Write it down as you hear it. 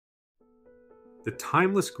The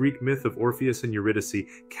timeless Greek myth of Orpheus and Eurydice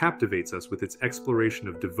captivates us with its exploration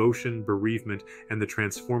of devotion, bereavement, and the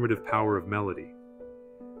transformative power of melody.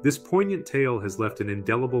 This poignant tale has left an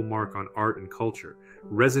indelible mark on art and culture,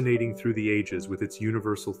 resonating through the ages with its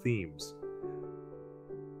universal themes.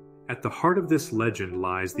 At the heart of this legend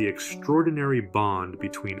lies the extraordinary bond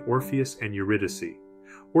between Orpheus and Eurydice.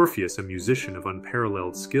 Orpheus, a musician of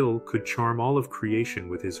unparalleled skill, could charm all of creation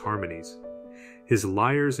with his harmonies. His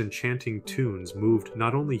lyres and chanting tunes moved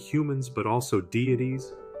not only humans but also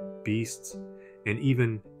deities, beasts, and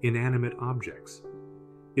even inanimate objects.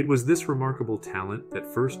 It was this remarkable talent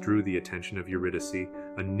that first drew the attention of Eurydice,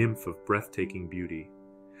 a nymph of breathtaking beauty.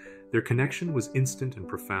 Their connection was instant and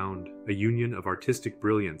profound, a union of artistic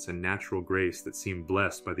brilliance and natural grace that seemed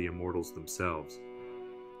blessed by the immortals themselves.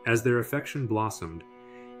 As their affection blossomed,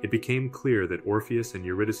 it became clear that Orpheus and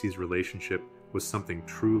Eurydice's relationship was something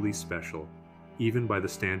truly special, even by the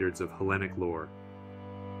standards of Hellenic lore.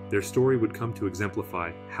 Their story would come to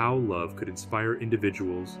exemplify how love could inspire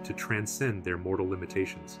individuals to transcend their mortal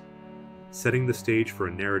limitations, setting the stage for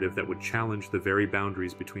a narrative that would challenge the very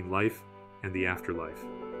boundaries between life and the afterlife.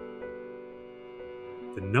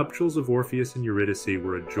 The nuptials of Orpheus and Eurydice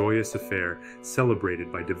were a joyous affair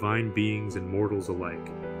celebrated by divine beings and mortals alike.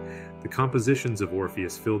 The compositions of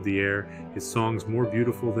Orpheus filled the air, his songs more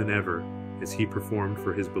beautiful than ever as he performed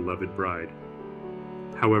for his beloved bride.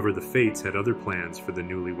 However, the fates had other plans for the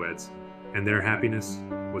newlyweds, and their happiness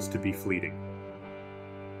was to be fleeting.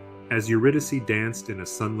 As Eurydice danced in a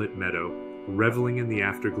sunlit meadow, reveling in the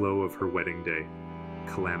afterglow of her wedding day,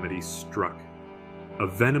 calamity struck. A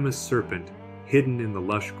venomous serpent, hidden in the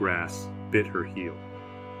lush grass, bit her heel.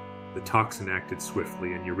 The toxin acted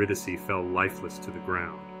swiftly, and Eurydice fell lifeless to the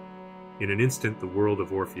ground. In an instant, the world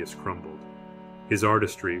of Orpheus crumbled. His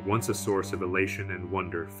artistry, once a source of elation and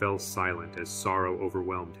wonder, fell silent as sorrow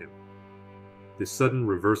overwhelmed him. This sudden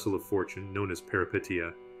reversal of fortune, known as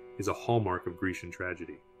peripeteia, is a hallmark of Grecian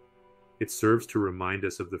tragedy. It serves to remind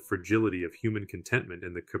us of the fragility of human contentment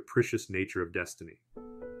and the capricious nature of destiny.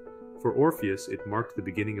 For Orpheus, it marked the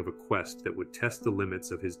beginning of a quest that would test the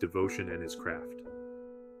limits of his devotion and his craft.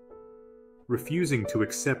 Refusing to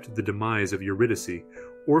accept the demise of Eurydice,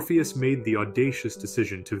 Orpheus made the audacious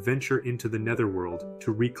decision to venture into the netherworld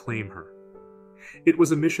to reclaim her. It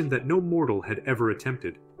was a mission that no mortal had ever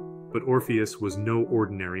attempted, but Orpheus was no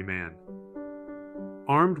ordinary man.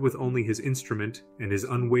 Armed with only his instrument and his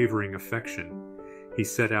unwavering affection, he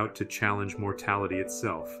set out to challenge mortality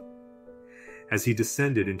itself. As he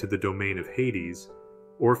descended into the domain of Hades,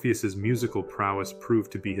 Orpheus's musical prowess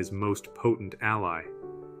proved to be his most potent ally.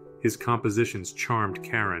 His compositions charmed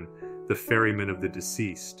Charon, the ferryman of the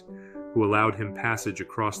deceased, who allowed him passage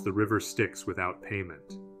across the river Styx without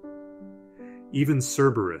payment. Even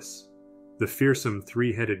Cerberus, the fearsome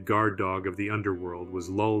three-headed guard dog of the underworld, was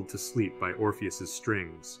lulled to sleep by Orpheus's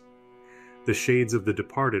strings. The shades of the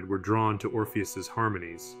departed were drawn to Orpheus's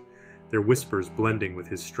harmonies, their whispers blending with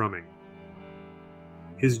his strumming.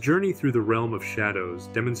 His journey through the realm of shadows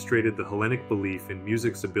demonstrated the Hellenic belief in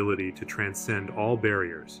music's ability to transcend all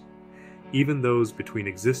barriers, even those between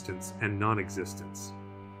existence and non-existence.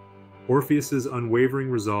 Orpheus's unwavering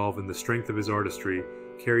resolve and the strength of his artistry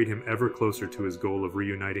carried him ever closer to his goal of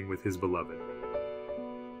reuniting with his beloved.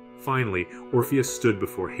 Finally, Orpheus stood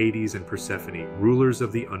before Hades and Persephone, rulers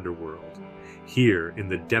of the underworld. Here, in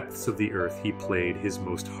the depths of the earth, he played his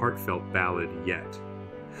most heartfelt ballad yet.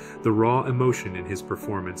 The raw emotion in his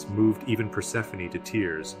performance moved even Persephone to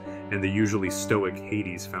tears, and the usually stoic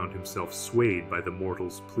Hades found himself swayed by the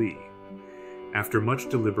mortal's plea. After much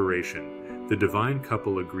deliberation, the divine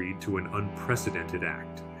couple agreed to an unprecedented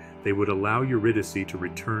act. They would allow Eurydice to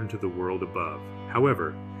return to the world above.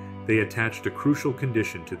 However, they attached a crucial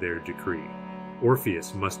condition to their decree.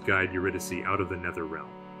 Orpheus must guide Eurydice out of the nether realm,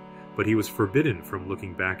 but he was forbidden from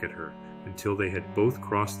looking back at her until they had both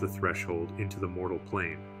crossed the threshold into the mortal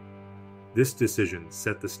plane. This decision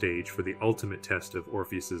set the stage for the ultimate test of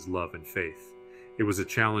Orpheus's love and faith. It was a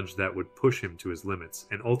challenge that would push him to his limits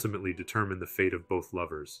and ultimately determine the fate of both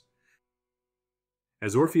lovers.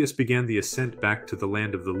 As Orpheus began the ascent back to the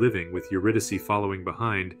land of the living, with Eurydice following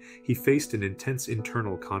behind, he faced an intense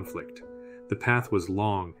internal conflict. The path was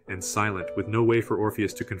long and silent, with no way for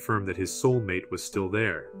Orpheus to confirm that his soulmate was still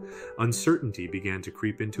there. Uncertainty began to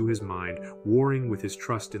creep into his mind, warring with his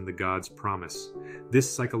trust in the god's promise.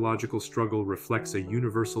 This psychological struggle reflects a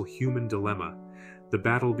universal human dilemma, the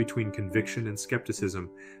battle between conviction and skepticism,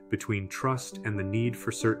 between trust and the need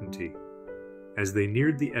for certainty. As they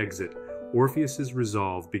neared the exit, Orpheus's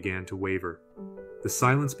resolve began to waver. The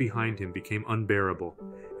silence behind him became unbearable,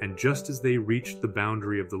 and just as they reached the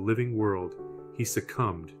boundary of the living world, he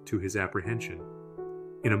succumbed to his apprehension.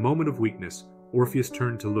 In a moment of weakness, Orpheus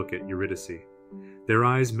turned to look at Eurydice. Their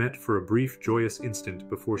eyes met for a brief, joyous instant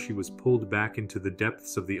before she was pulled back into the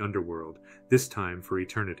depths of the underworld, this time for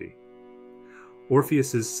eternity.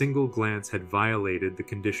 Orpheus's single glance had violated the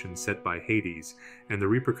conditions set by Hades, and the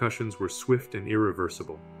repercussions were swift and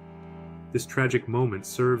irreversible. This tragic moment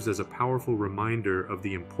serves as a powerful reminder of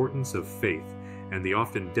the importance of faith and the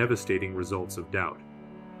often devastating results of doubt.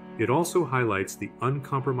 It also highlights the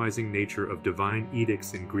uncompromising nature of divine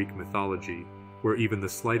edicts in Greek mythology, where even the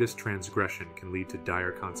slightest transgression can lead to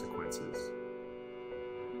dire consequences.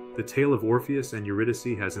 The tale of Orpheus and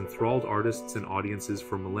Eurydice has enthralled artists and audiences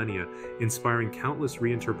for millennia, inspiring countless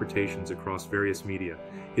reinterpretations across various media.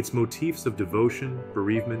 Its motifs of devotion,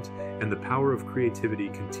 bereavement, and the power of creativity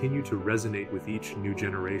continue to resonate with each new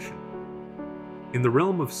generation. In the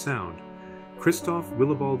realm of sound, Christoph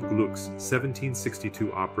Willibald Gluck's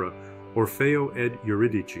 1762 opera Orfeo ed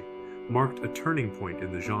Eurydice marked a turning point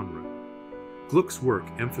in the genre. Gluck's work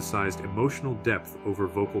emphasized emotional depth over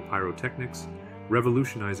vocal pyrotechnics,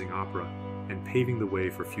 revolutionizing opera, and paving the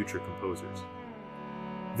way for future composers.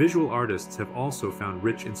 Visual artists have also found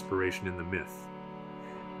rich inspiration in the myth.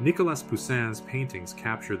 Nicolas Poussin's paintings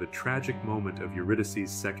capture the tragic moment of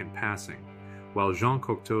Eurydice's second passing, while Jean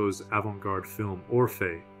Cocteau's avant-garde film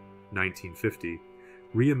Orphée, 1950,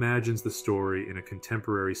 reimagines the story in a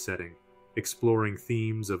contemporary setting, exploring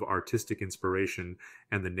themes of artistic inspiration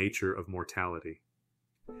and the nature of mortality.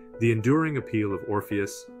 The enduring appeal of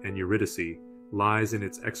Orpheus and Eurydice lies in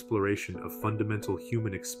its exploration of fundamental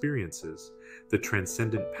human experiences, the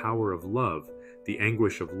transcendent power of love, the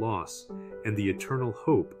anguish of loss, and the eternal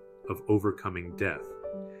hope of overcoming death.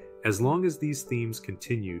 As long as these themes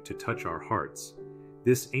continue to touch our hearts,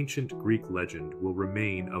 this ancient Greek legend will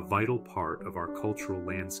remain a vital part of our cultural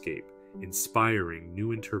landscape, inspiring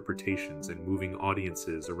new interpretations and moving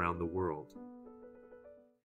audiences around the world.